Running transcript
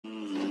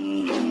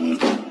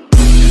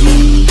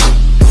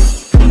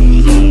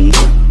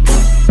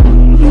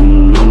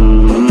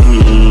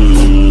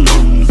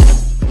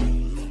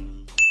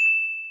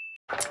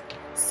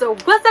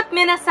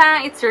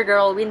Sang, it's your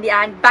girl Windy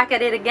and back at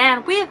it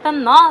again with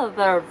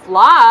another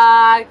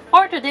vlog.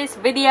 For today's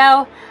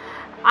video,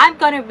 I'm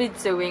gonna be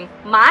doing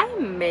my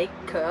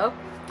makeup.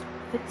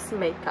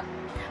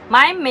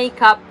 My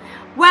makeup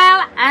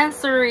while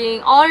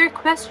answering all your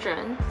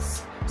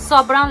questions.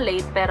 Sobrang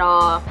late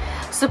pero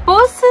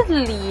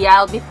supposedly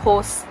I'll be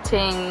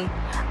posting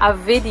a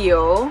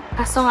video.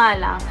 Kaso nga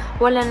lang,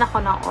 wala na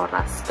ako ng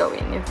oras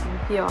gawin yung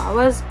video. I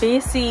was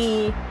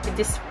busy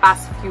this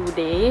past few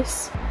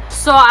days.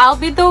 So I'll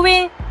be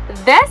doing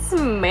this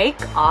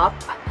makeup.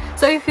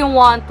 So if you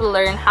want to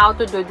learn how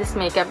to do this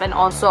makeup and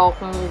also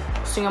kung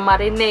gusto nyo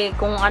marinig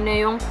kung ano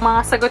yung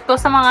mga sagot ko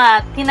sa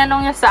mga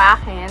tinanong nyo sa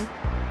akin,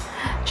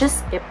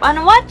 just keep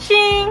on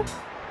watching!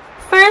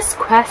 First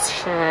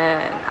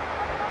question.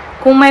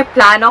 Kung may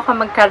plano ka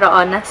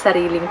magkaroon ng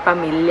sariling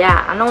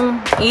pamilya, anong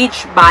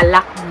age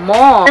balak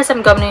mo? First,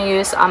 I'm gonna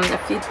use a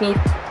Fit Me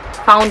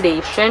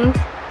foundation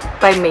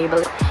by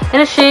Maybeline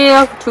in a shade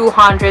of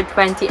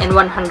 220 and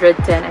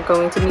 110. I'm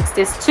going to mix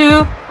this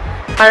two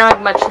para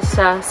mag-match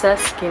sa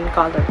skin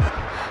color.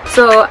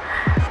 So,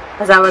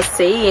 as I was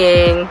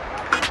saying,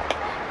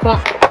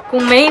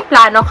 kung may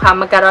plano ka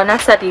magkaroon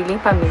ng sariling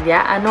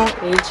pamilya, anong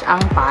age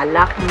ang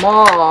balak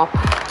mo?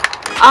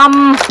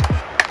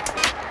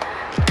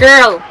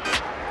 Girl,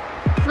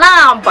 wala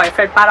nga akong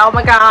boyfriend para ako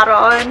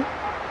magkakaroon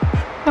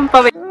ng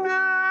pamilya.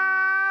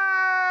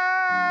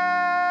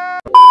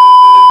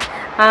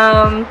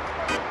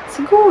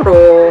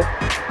 Siguro,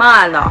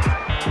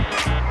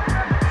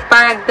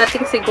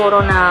 pagdating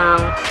siguro ng,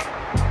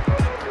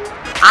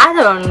 I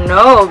don't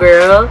know,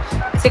 girl.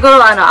 Siguro,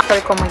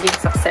 after ko maging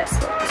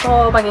successful.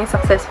 So, maging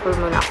successful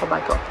muna ako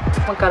bago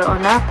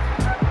magkaroon na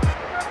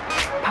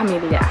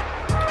pamilya.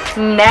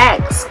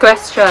 Next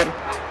question.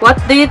 What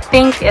do you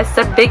think is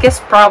the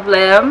biggest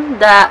problem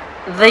that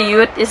the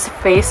youth is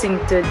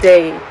facing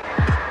today?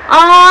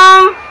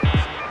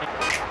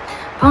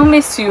 Pang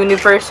Miss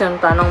Universe yung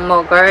tanong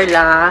mo, girl,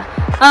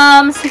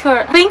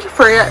 siguro, thank you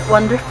for that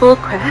wonderful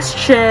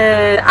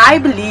question.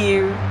 I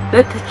believe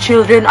that the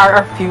children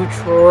are our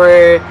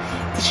future.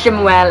 Teach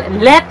them well and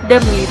let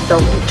them lead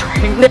the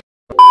way. Not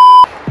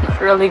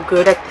really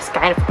good at this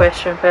kind of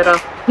question, pero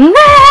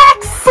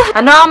next!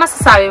 Ano ang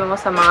masasabi mo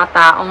sa mga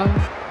taong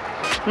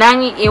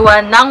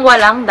nangiiwan ng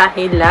walang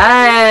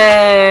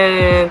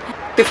dahilan?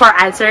 Before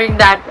answering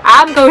that,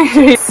 I'm going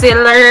to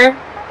concealer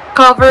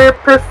Cover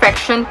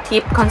Perfection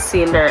Tip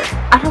Concealer.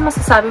 Ano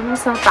masasabi mo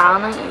sa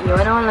taong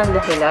nangiiwan ng walang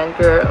dahilan,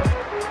 girl?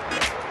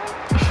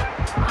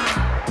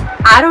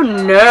 I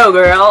don't know,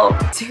 girl.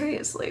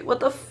 Seriously,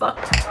 what the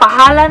fuck?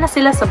 Pahala na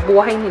sila sa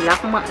buhay nila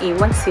kung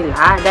maiwan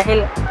sila.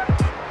 Dahil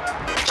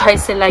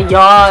choice sila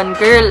yon,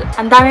 girl.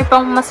 Ang dami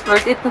pang mas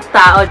worth it na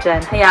tao dyan.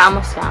 Hayaan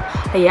mo siya.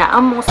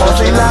 Hayaan mo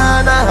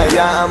sila.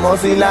 Hayaan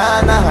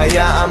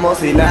mo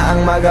sila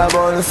ang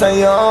magabol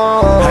sa'yo.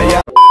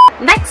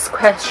 Next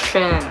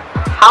question.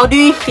 How do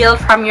you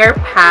heal from your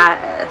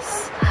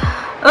past?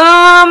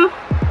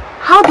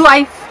 How do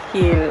I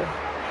feel?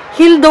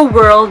 Heal the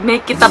world,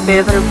 make it a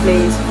better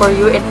place for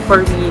you and for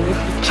me.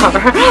 Char.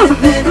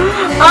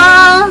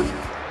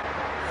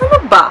 Ano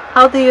ba?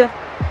 How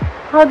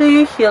do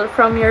you heal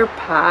from your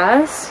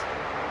past?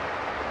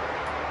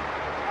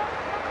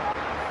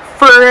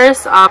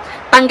 First,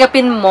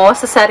 tanggapin mo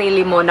sa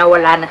sarili mo na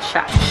wala na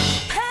siya.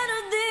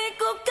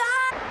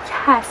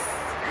 Yes.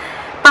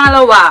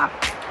 Pangalawa,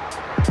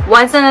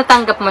 once na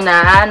natanggap mo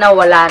na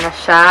wala na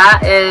siya,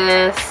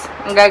 is,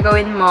 ang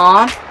gagawin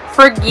mo,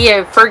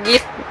 forgive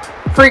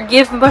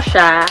mo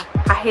siya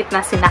kahit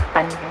na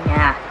sinaktan ka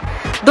niya.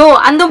 Though,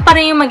 andun pa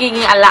rin yung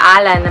magiging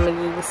alaala na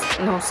magiging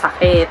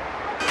sakit.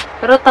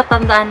 Pero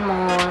tatandaan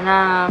mo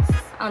na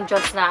ang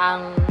Diyos na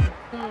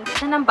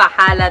siya nang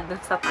bahala dun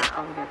sa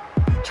taong yun.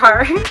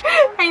 Char.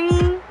 I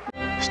mean,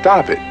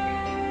 stop it.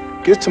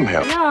 Get some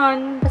help.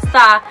 Yun,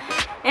 basta.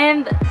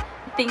 And,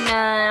 thing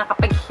na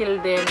kapag heal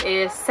din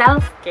is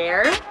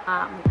self-care.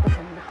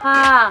 Magpaganda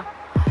ka.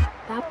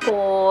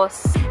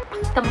 Tapos,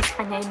 pakita mo sa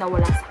kanya yung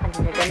nawala sa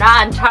kanya.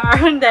 Ganaan, char.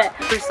 Hindi.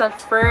 Yourself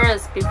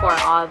first before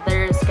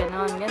others.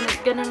 Ganon.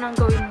 Ganon ang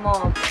gawin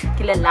mo.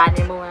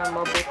 Kilalanin mo na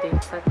mabuti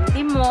yung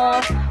sarili mo.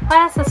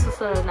 Para sa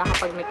susunod na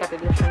kapag may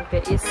karelasyon ka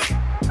is,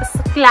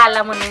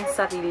 kilala mo na yung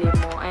sarili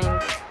mo.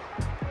 And,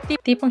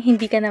 tipong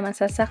hindi ka naman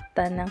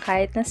sasaktan ng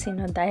kahit na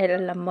sino dahil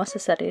alam mo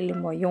sa sarili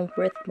mo yung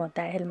worth mo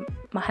dahil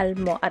mahal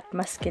mo at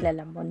mas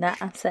kilala mo na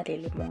ang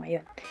sarili mo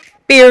ngayon.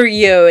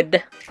 Period!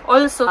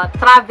 Also,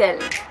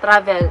 travel.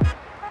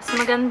 Mas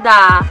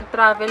maganda,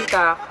 travel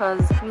ka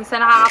kasi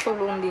minsan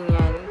nakakatulong din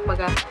yan.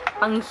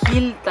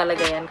 Pang-heal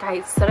talaga yan.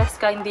 Kahit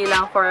stress ka, hindi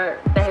lang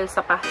dahil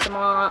sa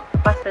mga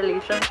past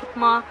relationship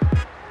mo,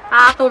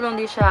 nakakatulong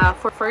din siya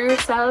for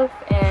yourself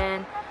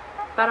and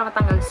para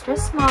matanggal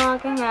stress mo,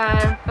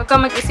 ganyan. Huwag ka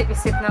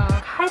mag-isip-isip ng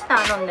kahit na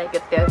anong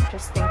negative.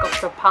 Just think of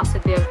the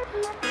positive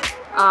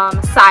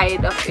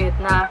side of it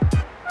na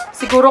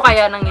siguro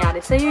kaya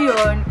nangyari sa'yo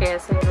yun, kaya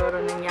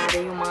siguro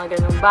nangyari yung mga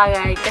ganong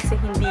bagay kasi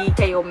hindi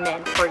kayo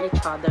meant for each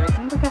other.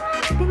 Kumbaga,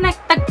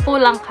 pinagtagpo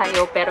lang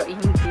kayo pero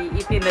hindi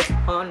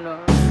itinagpo, no?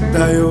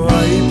 Tayo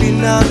ay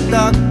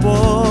pinagtagpo,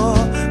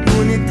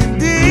 ngunit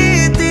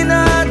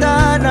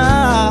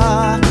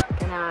na.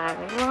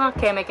 Yung mga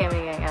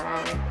keme-keme ganyan.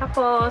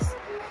 Tapos,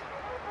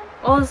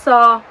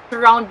 also,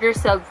 surround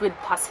yourself with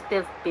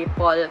positive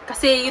people.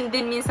 Kasi yun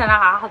din minsan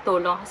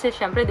nakakatulong. Kasi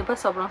syempre, di ba,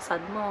 sobrang sad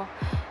mo.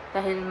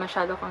 Dahil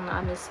masyado kang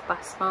naano sa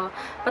past mo.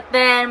 But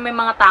then, may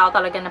mga tao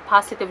talaga na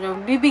positive na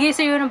bibigay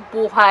sa'yo ng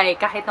buhay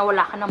kahit na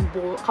wala ka ng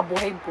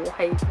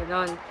kabuhay-buhay.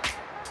 Ganon.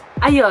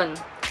 Ayun.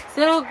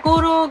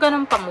 Siguro,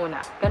 ganun pa muna.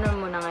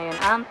 Ganun muna ngayon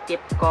ang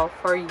tip ko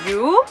for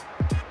you.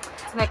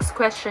 Next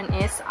question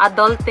is,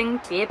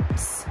 adulting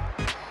tips.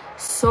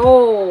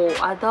 So,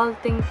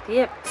 adulting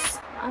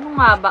tips. Ano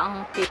nga ba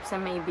ang tips na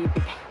may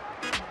ibibigay?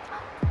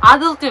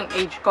 Adult yung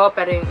age ko,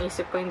 pero yung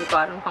isip ko hindi ko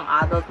alam kung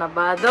adult na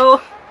ba. Though,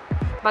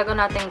 bago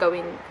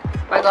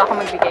ako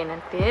magbigay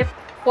ng tip.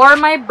 For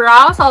my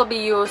brows, I'll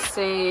be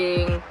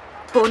using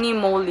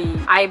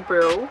Moly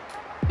Eyebrow.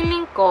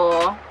 Feeling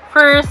ko,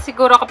 first,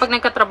 siguro kapag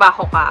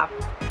nagkatrabaho ka,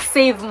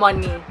 save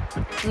money.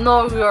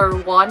 Know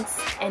your wants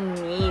and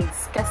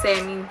needs.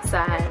 Kasi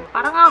minsan,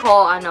 parang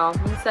ako,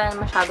 minsan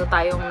masyado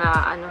tayong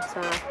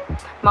sa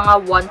mga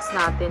wants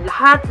natin.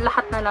 Lahat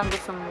na lang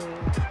gusto mong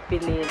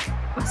bilhin.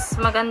 Mas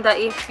maganda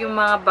if yung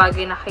mga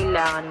bagay na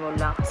kailangan mo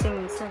lang. Kasi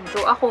minsan,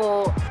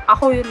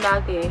 ako yun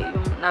lagi,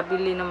 yung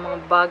nabili ng mga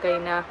bagay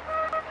na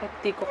kahit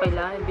di ko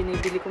kailangan,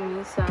 binibili ko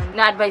minsan.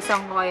 Na-advise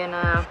ko kaya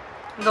na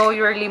know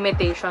your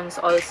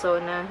limitations also,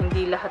 na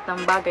hindi lahat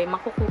ng bagay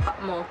makukuha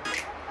mo.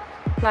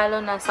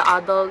 Lalo na sa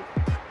adult.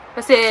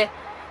 Kasi,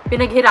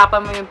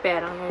 pinaghirapan mo yung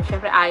perang yun.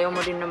 Siyempre, ayaw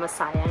mo rin na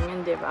masayang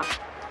yun, diba?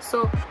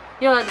 So,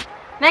 yun.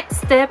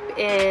 Next step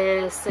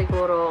is,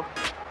 siguro,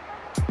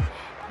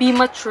 be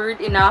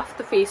matured enough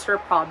to face your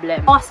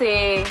problem.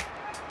 Kasi,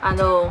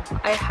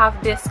 I have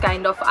this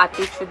kind of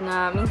attitude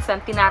na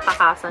minsan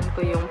tinatakasan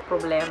ko yung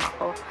problema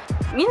ko.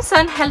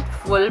 Minsan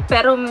helpful,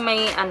 pero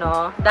may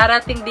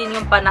darating din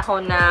yung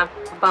panahon na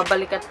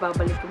babalik at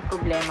babalik yung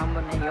problema mo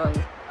na yun,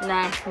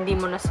 na hindi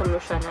mo na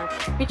solusyonan,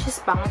 which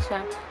is pangit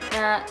siya,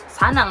 na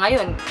sana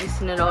ngayon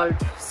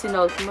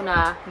sinolve mo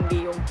na,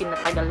 hindi yung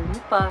pinatagal mo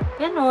pa,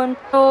 ganun.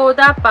 So,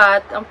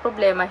 dapat, ang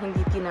problema,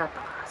 hindi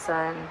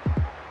tinatakasan.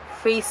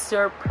 Face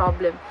your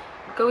problem.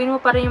 Gawin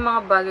mo pa rin yung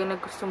mga bagay na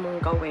gusto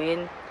mong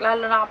gawin.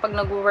 Lalo na kapag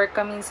nag-work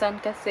ka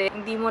minsan kasi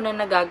hindi mo na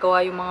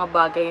nagagawa yung mga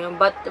bagay yun.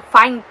 But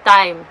find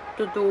time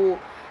to do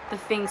the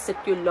things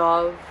that you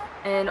love.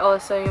 And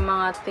also yung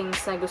mga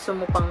things na gusto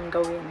mo pang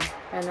gawin.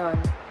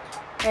 Ganon.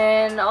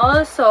 And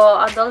also,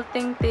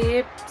 adulting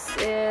tips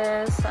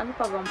is... Ano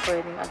pa bang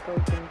pwedeng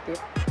adulting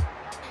tip?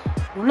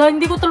 Wala,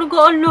 hindi ko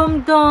talaga alam,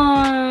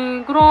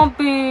 dahil.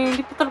 Grabe.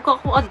 Hindi pa talaga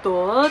ako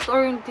adult.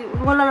 Or hindi,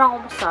 wala lang ako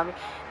masabi.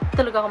 Hindi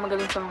talaga ako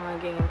magaling sa mga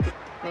ganyan tip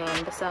na yan.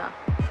 Basta,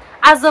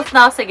 as of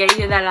now, sige,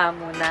 yun na lang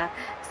muna.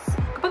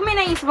 Kapag may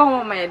naisip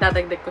ako mamaya,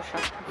 dadagdag ko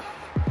siya.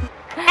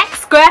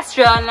 Next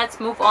question, let's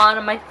move on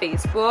my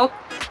Facebook.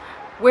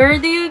 Where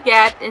do you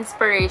get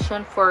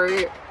inspiration for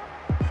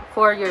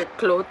your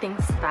clothing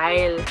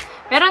style?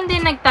 Meron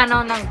din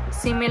nagtanong ng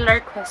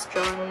similar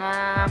question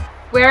na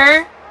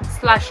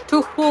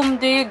where/to whom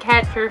do you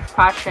get your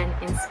fashion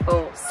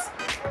inspos?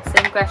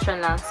 Same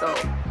question lang. So,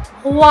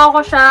 kuha ko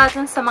siya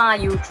dun sa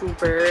mga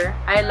YouTuber.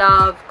 I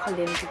love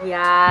Colin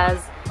Diaz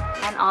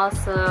and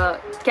also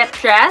Get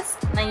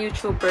Dressed na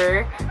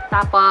YouTuber.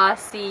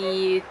 Tapos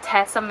si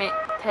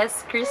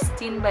Tess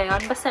Christine ba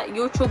yun? Basta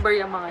YouTuber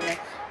yung mga yan.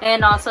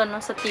 And also,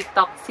 sa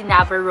TikTok, si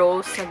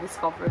Navarose,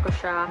 na-discover ko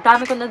siya.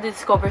 Dami ko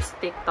na-discover sa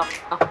TikTok.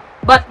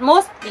 But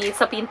mostly,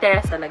 sa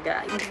Pinterest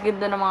talaga. Yung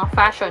ganda ng mga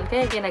fashion,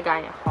 kaya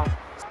ginagaya ko.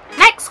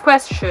 Next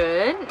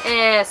question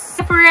is,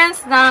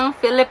 difference ng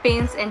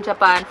Philippines and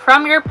Japan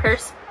from your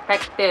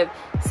perspective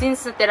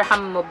since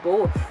natirahan mo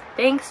both.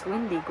 Thanks,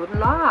 Wendy. Good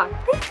luck.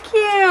 Thank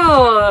you!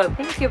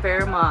 Thank you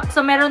very much. So,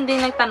 meron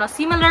din nagtanong,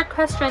 similar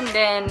question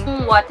din,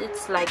 what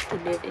it's like to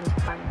live in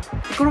Japan.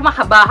 Siguro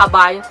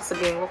mahaba-haba yung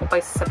sasabihin ko kung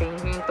sasabihin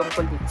ko yung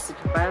tungkol dito sa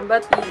Japan.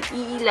 But,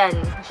 iilan,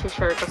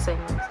 share ko sa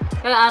inyo.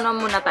 Kaya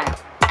muna tayo.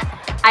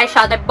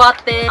 Eyeshadow, I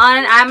bought it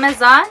on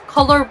Amazon.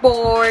 Color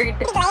board.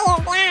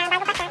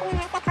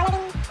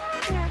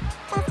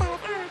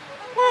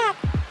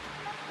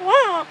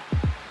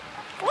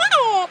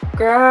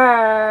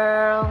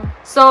 Girl.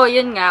 So,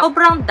 yun nga.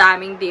 Sobrang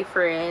daming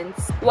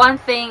difference. One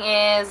thing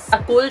is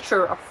a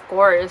culture, of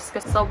course.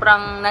 Kasi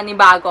sobrang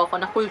nanibago ako.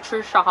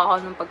 Na-culture shock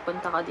ako nung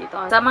pagpunta ko dito.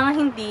 Sa mga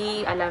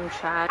hindi alam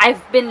siya, I've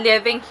been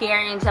living here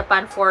in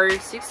Japan for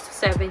 6 to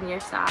 7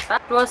 years na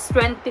ata. It was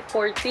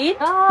 2014.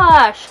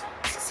 Gosh!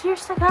 6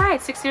 years na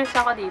guys. 6 years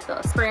ako dito.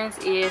 Experience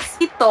is,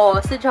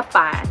 dito sa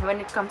Japan, when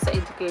it comes to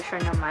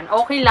education naman,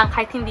 okay lang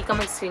kahit hindi ka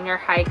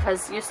mag-senior high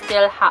because you'll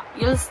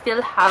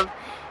still have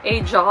a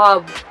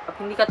job.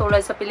 Hindi katulad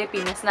sa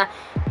Pilipinas na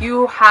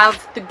you have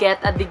to get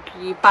a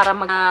degree para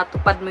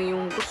matupad mo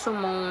yung gusto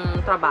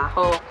mong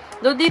trabaho.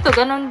 Though dito,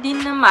 ganun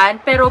din naman,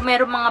 pero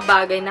meron mga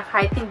bagay na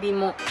kahit hindi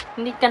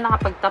ka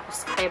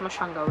nakapagtapos, kaya mo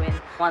siyang gawin.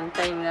 One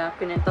time na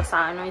pinento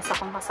sa isa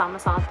kong kasama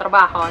sa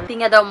trabaho, hindi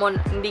nga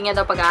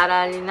daw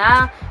pag-aaralin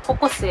na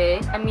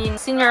kukuse. I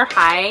mean, senior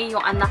high,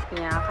 yung anak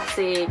niya,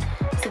 kasi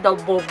daw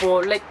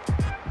bobo. Like,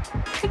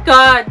 my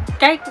God,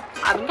 kahit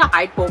Sabi nga,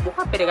 kahit bobo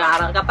ka,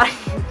 pinag-aaral ka pa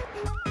rin.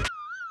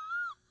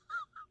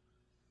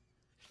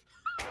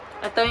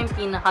 Ito yung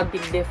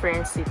pinaka-big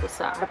difference dito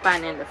sa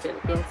Japan and the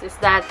Philippines is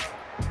that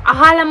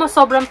akala mo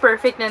sobrang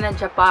perfect na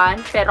Japan,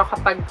 pero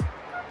kapag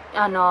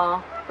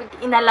pag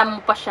inalam mo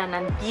pa siya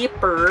ng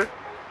deeper,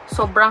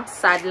 sobrang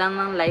sad lang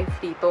ng life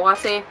dito.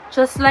 Kasi,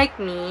 just like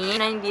me,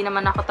 na hindi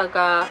naman ako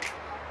taga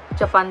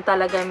Japan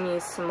talaga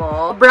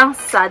mismo, sobrang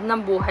sad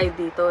ng buhay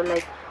dito.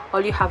 Like,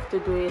 all you have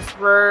to do is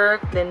work,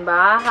 then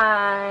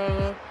bahay.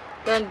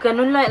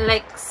 Ganun lang,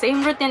 like,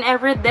 same routine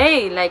every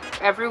day. Like,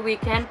 every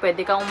weekend,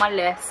 pwede kang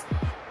umalis.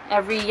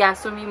 Every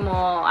Yasumi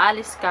mo,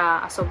 alis ka,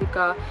 asobi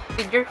ka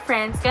with your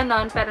friends,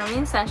 ganun. Pero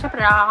minsan,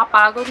 syempre,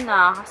 nakakapagod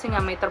na kasi nga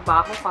may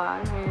trabaho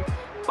ka.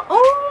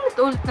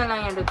 Ulit-ulit na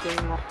lang yung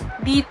routine mo.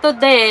 Dito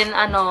din,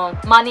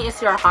 money is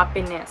your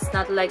happiness.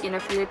 Not like in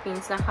the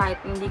Philippines na kahit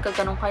hindi ka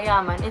ganun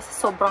kayaman, is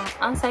sobrang,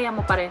 ang saya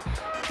mo pa rin.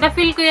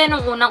 Na-feel ko yan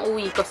nung unang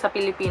uwi ko sa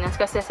Pilipinas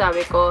kasi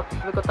sabi ko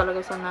talaga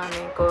sa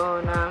nanay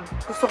ko na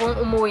gusto kong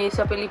umuwi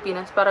sa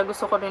Pilipinas para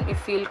gusto ko rin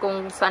i-feel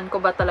kung saan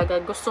ko ba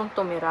talaga gustong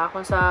tumira.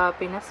 Kung sa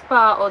Pinas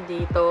pa o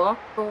dito.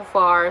 So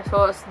far.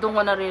 So, doon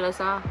ko na-realize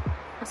na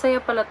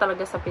masaya pala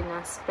talaga sa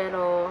Pinas.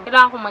 Pero,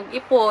 kailangan kong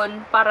mag-ipon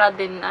para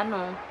din,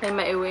 may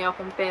maiwi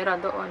akong pera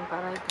doon.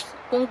 Para,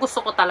 kung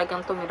gusto ko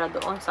talagang tumira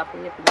doon sa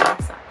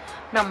Pilipinas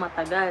ng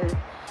matagal.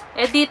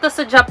 Eh, dito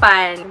sa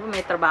Japan,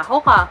 may trabaho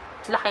ka.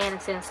 Laki na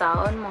ng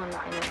sinasahod mo,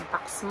 laki na ng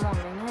tax mo,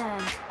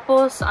 ganyan.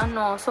 Tapos,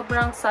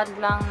 sobrang sad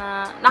lang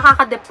na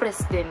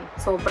nakaka-depress din.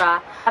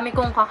 Sobra. Kami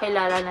kong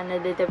kakilala na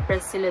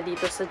nade-depress sila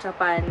dito sa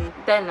Japan.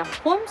 Then,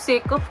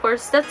 homesick, of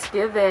course, that's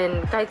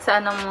given. Kahit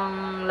saan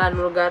ang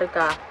lugar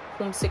ka,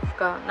 homesick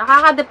ka.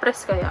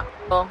 Nakaka-depress kaya.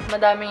 So,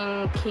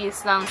 madaming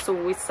case ng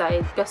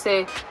suicide.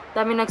 Kasi,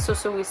 dami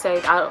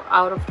nagsusuicide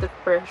out of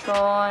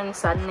depression,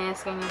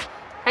 sadness, ganyan.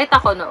 Kahit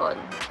ako noon,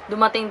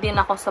 dumating din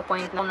ako sa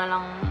point na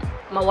lang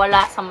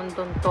mawala sa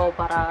mundong to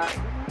para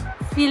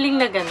feeling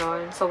na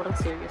gano'n. Sobrang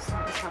serious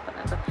na usapan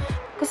na to.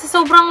 Kasi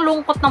sobrang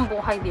lungkot ng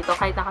buhay dito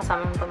kahit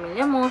nakasama yung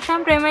pamilya mo.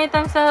 Siyempre, may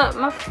times sa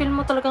ma-feel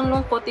mo talagang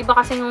lungkot. Iba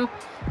kasi yung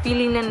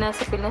feeling na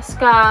nasa Pinas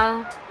ka,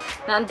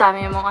 na ang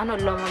dami mong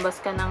lumabas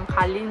ka ng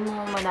kalin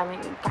mo,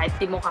 madami, kahit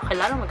di mo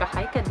kakilala,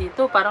 mag-hi ka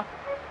dito. Parang,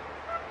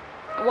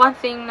 one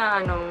thing na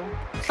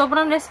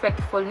sobrang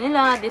respectful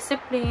nila,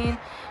 discipline.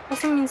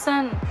 Kasi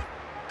minsan,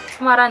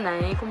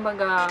 maranay,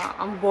 kumbaga,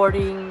 ang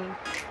boring,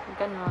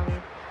 ganon.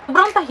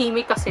 Sobrang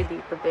tahimik kasi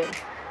dito din.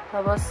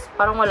 Tapos,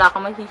 parang wala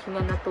kang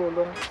mahihingan na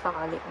tulong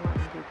sakali kung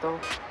dito.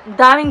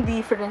 Daming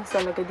difference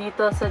talaga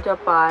dito sa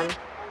Japan.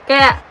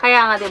 Kaya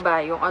nga,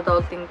 diba, yung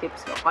adulting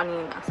tips ko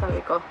kanina, sabi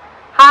ko,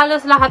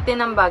 halos lahat din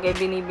ng bagay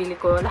binibili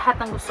ko.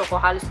 Lahat ng gusto ko,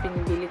 halos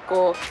binibili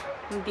ko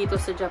dito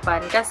sa Japan.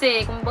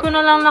 Kasi, kung ko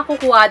na lang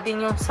nakukuha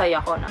din yung saya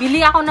ko.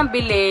 Bili ako ng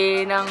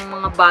bili ng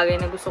mga bagay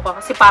na gusto ko.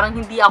 Kasi parang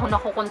hindi ako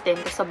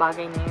nakukontento sa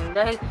bagay na yun.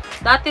 Dahil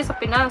dati sa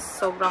Pinas,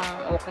 sobrang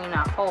okay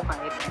na ako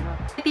kahit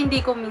Kahit hindi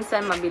ko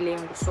minsan mabili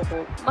yung gusto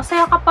ko.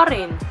 Masaya ka pa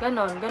rin.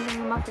 Ganon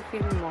yung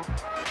mafe-feel mo.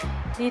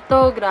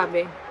 Dito,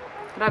 grabe.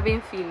 Grabe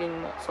yung feeling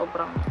mo.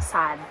 Sobrang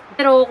sad.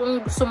 Pero kung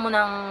gusto mo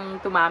nang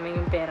tumaming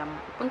yung pera mo,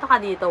 punta ka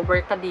dito,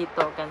 work ka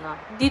dito,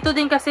 gano'n. Dito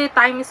din kasi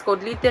time is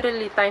gold.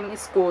 Literally, time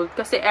is gold.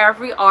 Kasi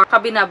every hour ka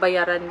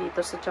binabayaran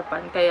dito sa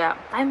Japan. Kaya,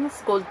 time is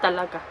gold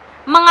talaga.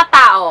 Mga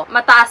tao,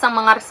 mataas ang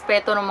mga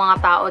respeto ng mga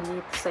tao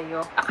dito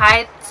sa'yo.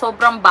 Kahit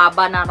sobrang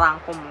baba na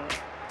ranko mo,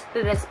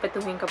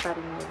 respetuhin ka pa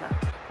rin nila.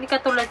 Hindi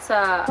katulad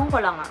sa, kung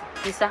ko lang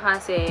isa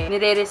kasi,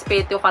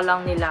 nire-respeto ka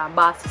lang nila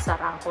base sa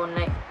ranko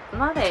na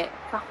kunwari,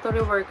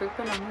 factory worker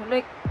ka lang.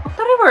 Like,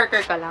 factory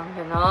worker ka lang.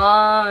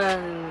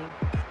 Ganon.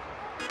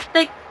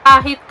 Like,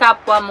 kahit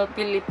kapwa mo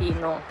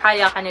Pilipino,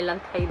 kaya ka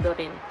nilang traido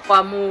rin. Kapwa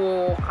mo,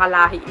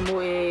 kalahi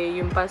mo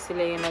yun pa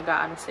sila yung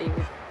nag-aano sa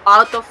iyo.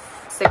 Out of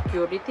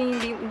security,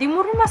 hindi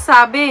mo rin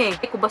masabi.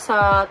 Ko ba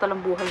sa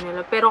talambuhay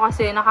nila? Pero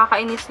kasi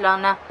nakakainis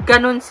lang na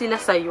ganun sila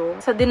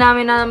sa'yo. Sa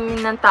dinami namin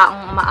ng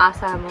taong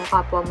umaasa mo,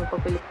 kapwa mo pa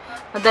Pilipino.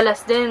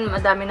 Madalas din,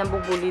 madami nang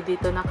bubuli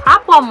dito na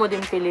kapwa mo din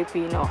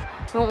Pilipino.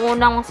 Yung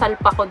unang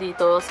salpa ko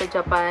dito sa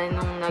Japan,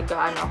 nung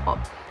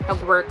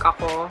nag-work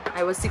ako,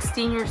 I was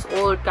 16 years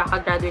old,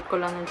 kakagraduate ko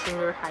lang ng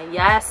junior high.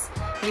 Yes,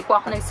 hindi po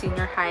ako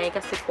nag-senior high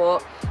kasi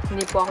po,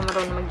 hindi po ako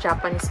marunong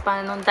mag-Japanese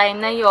pa. Nung time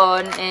na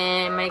yon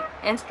may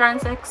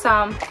entrance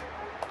exam.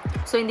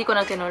 So, hindi ko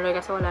na tinuloy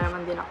kasi wala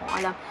naman din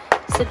akong alam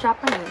sa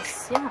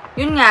Japanese. Yeah.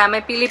 Yun nga,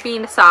 may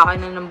Pilipina sa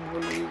akin na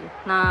nambuli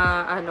na,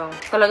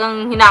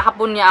 talagang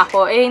hinahapon niya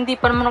ako. Hindi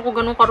pa naman ako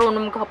ganun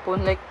karunong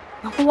maghapon. Like,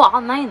 nakuha ka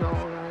na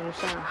ganun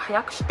siya.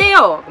 Hayak shite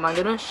yo!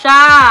 Gumagano'n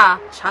siya!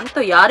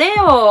 Chanto yare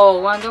yo!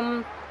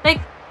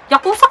 Like,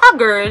 Yakuza ka,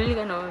 girl.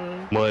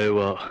 Ganon.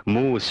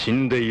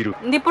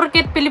 Hindi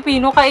porket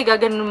Pilipino ka,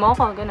 gaganon mo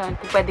ako. Ganon.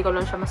 Kung pwede ko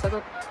lang siya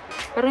masagot.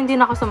 Pero hindi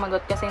na ako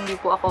sumagot kasi hindi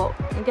ako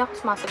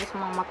sumasagot sa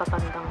mga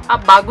matatandang.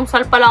 Bagong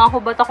sal pa lang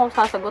ako. Ba't ako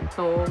sasagot?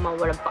 No,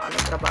 mawalan pa ako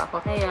ng trabaho.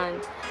 Ayan.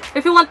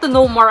 If you want to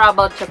know more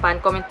about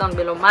Japan, comment down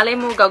below. Malay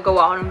mo,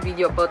 gagawa ako ng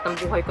video about ng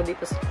buhay ko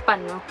dito sa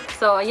Japan, no?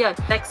 So, ayan.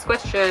 Next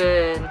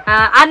question.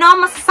 Ano ang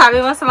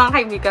masasabi mo sa mga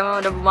kaibigan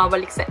mo na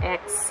bumabalik sa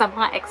ex? Sa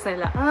mga ex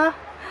nila?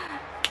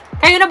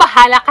 Kayo na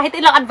bahala. Kahit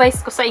ilang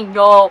advice ko sa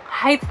inyo,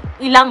 kahit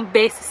ilang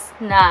beses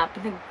na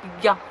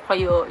pinagbigyan ko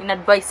kayo,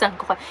 in-advisean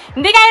ko kayo.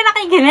 Hindi kayo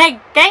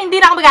nakikinig. Kaya hindi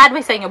na ako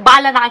mag-advise sa inyo.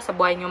 Bahala na kayo sa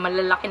buhay nyo.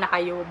 Malalaki na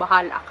kayo.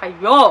 Bahala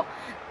kayo.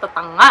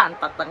 Tatanga.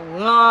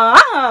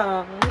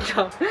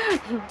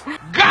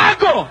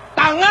 Gago!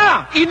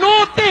 Tanga!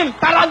 Inutil!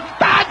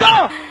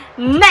 Tarantado!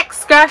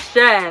 Next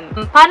question.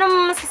 Paano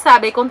mo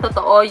masasabi kung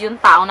totoo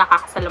yung taong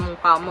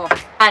nakakasalamuha mo?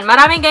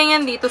 Maraming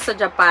ganyan dito sa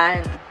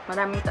Japan.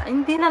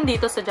 Hindi lang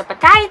dito sa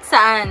Japan. Kahit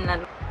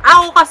saan.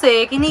 Ako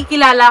kasi,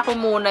 kinikilala ko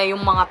muna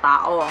yung mga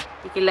tao.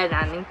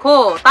 Kikilalanin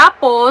ko.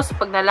 Tapos,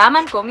 pag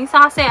nalaman ko,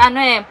 minsan kasi,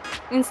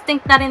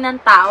 instinct na rin ng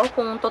tao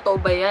kung totoo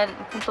ba yan.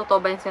 Kung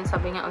totoo ba yan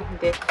sinasabi niya o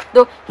hindi.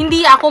 Though,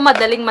 hindi ako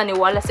madaling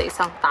maniwala sa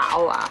isang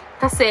tao,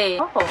 Kasi,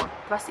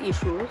 trust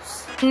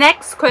issues.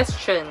 Next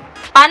question.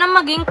 Paano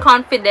maging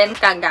confident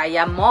ka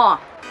gaya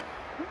mo?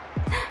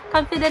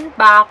 Confident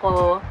ba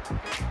ako?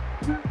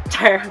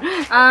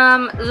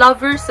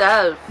 Love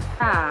yourself.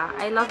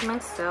 I love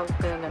myself.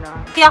 Kaya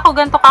gano'n. Hindi ako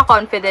ganito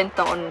ka-confident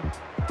noon.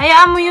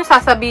 Hayaan mo yung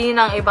sasabihin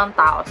ng ibang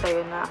tao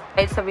sa'yo na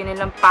kahit sabihin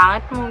nilang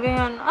pangit mo,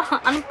 ganyan.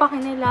 Anong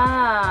paki nila?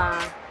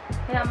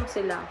 Hayaan mo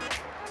sila.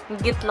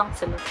 Higit lang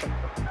sila sa'yo.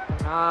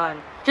 Ganun.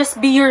 Just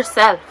be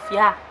yourself.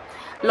 Yeah.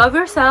 Love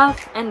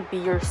yourself and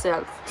be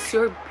yourself.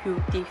 You're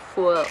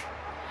beautiful.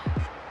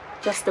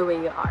 Just the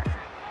way you are.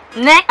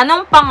 Next,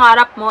 anong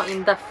pangarap mo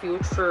in the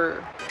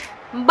future?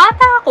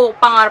 Bata ako,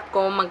 pangarap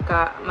ko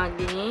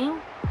maging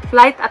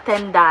flight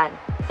attendant.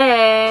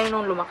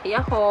 Nung lumaki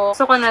ako,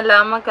 gusto ko na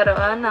lang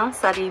magkaroon ng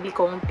sarili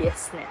kong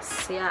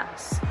business.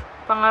 Yes.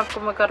 Pangarap ko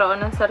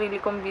magkaroon ng sarili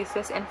kong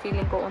business and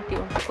feeling ko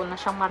unti-unti ko na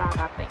siyang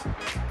mararating.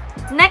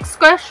 Next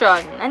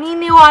question.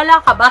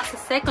 Naniniwala ka ba sa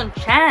second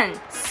chance?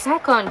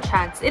 Second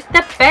chance. It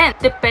depends.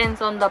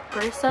 Depends on the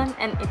person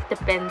and it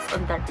depends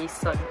on the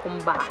reason kung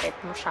bakit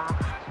mo siya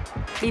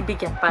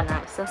bibigyan pa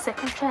na isang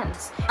second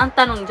chance. Ang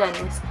tanong dyan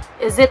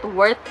is it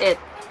worth it?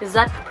 Is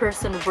that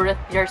person worth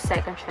your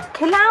second chance?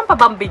 Kailangan pa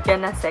bang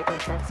bigyan ng second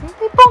chance?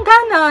 Hindi pong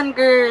ganon,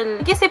 girl.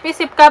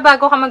 Isip-isip ka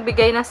bago ka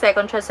magbigay ng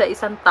second chance sa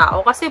isang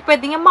tao kasi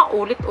pwede nga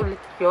maulit-ulit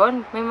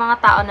yun. May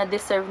mga tao na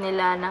deserve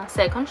nila ng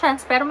second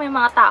chance pero may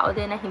mga tao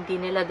din na hindi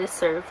nila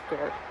deserve,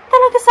 girl.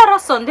 Talaga sa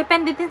rason.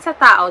 Depende din sa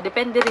tao.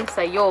 Depende rin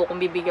sa'yo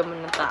kung bibigyan mo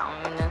ng tao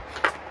ng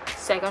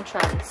second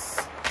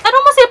chance.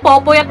 Tanong mo si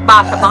Popoy at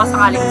Basha baka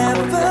sakaling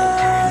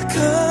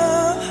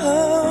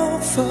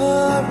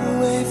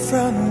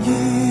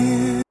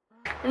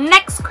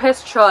Next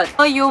question.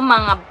 Yung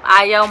mga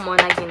ayaw mo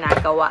na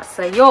ginagawa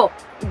sa'yo.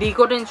 Hindi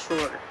ko rin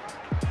sure.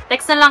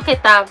 Text na lang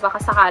kita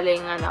baka sakaling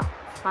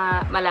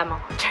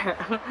malaman ko.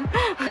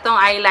 Itong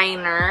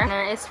eyeliner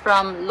is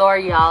from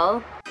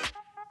Loreal.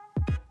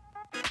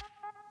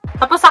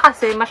 Tapos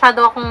kasi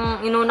masyado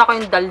inuna ko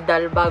yung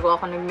daldal bago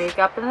ako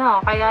nag-makeup.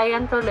 Kaya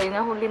yan tuloy.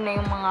 Nahuli na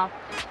yung mga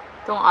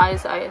itong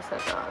eyes.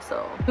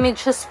 So, let me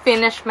just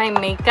finish my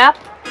makeup.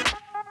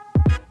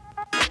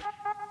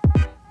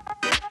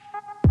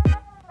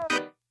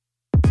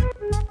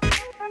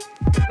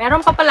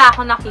 Meron pa pala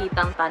ako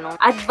nakitang tanong.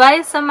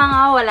 Advice sa mga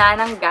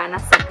wala ng gana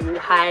sa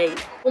buhay.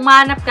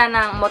 Umanap ka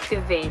ng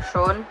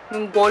motivation,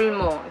 yung goal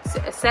mo.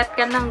 Set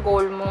ka ng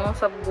goal mo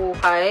sa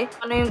buhay.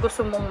 Ano yung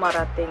gusto mong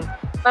marating?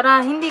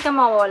 Para hindi ka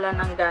mawala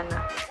ng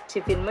gana.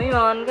 Isipin mo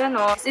yun,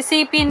 gano'n.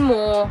 Isipin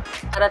mo,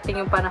 marating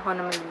yung panahon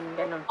na magiging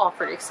gano'n.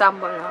 For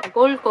example,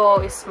 goal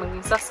ko is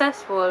maging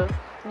successful.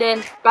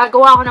 Then,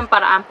 gagawa ako ng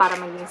paraan para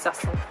maging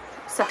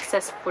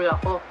successful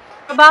ako.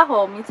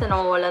 Trabaho, minsan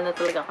nawawala na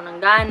talaga ako ng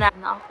gana.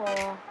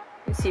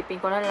 Isipin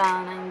ko na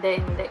lang na hindi,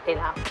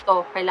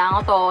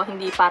 kailangan ko to,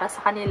 hindi para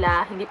sa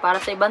kanila, hindi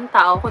para sa ibang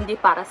tao, kundi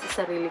para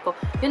sa sarili ko.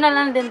 Yun na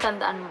lang din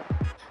tandaan mo.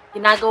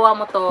 Ginagawa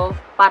mo to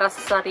para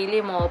sa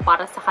sarili mo,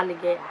 para sa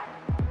kaligayahan.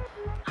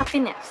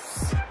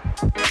 Happiness.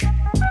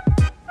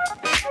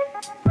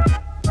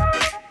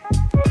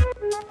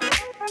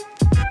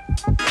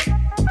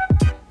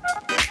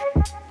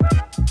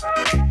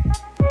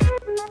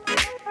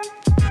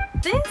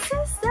 This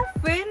is the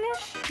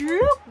finished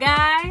look,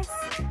 guys.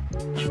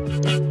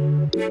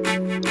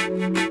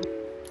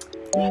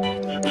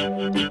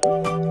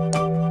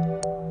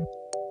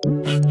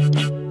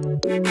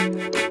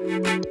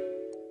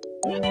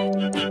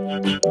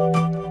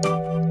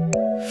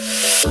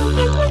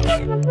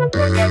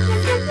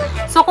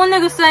 So, kung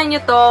nagustuhan nyo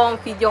tong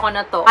video ko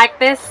na to, like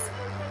this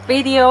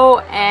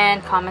video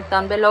and comment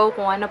down below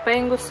kung ano pa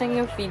yung gusto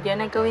nyo video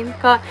na gawin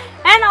ko.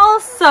 And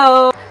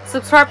also,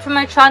 subscribe to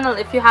my channel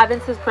if you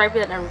haven't subscribed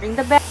yet and ring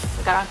the bell.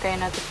 Magkaroon kayo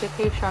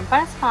notification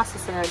para sa mga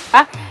susunod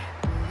pa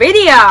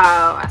video.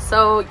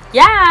 So,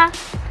 yeah!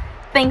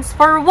 Thanks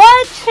for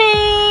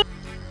watching!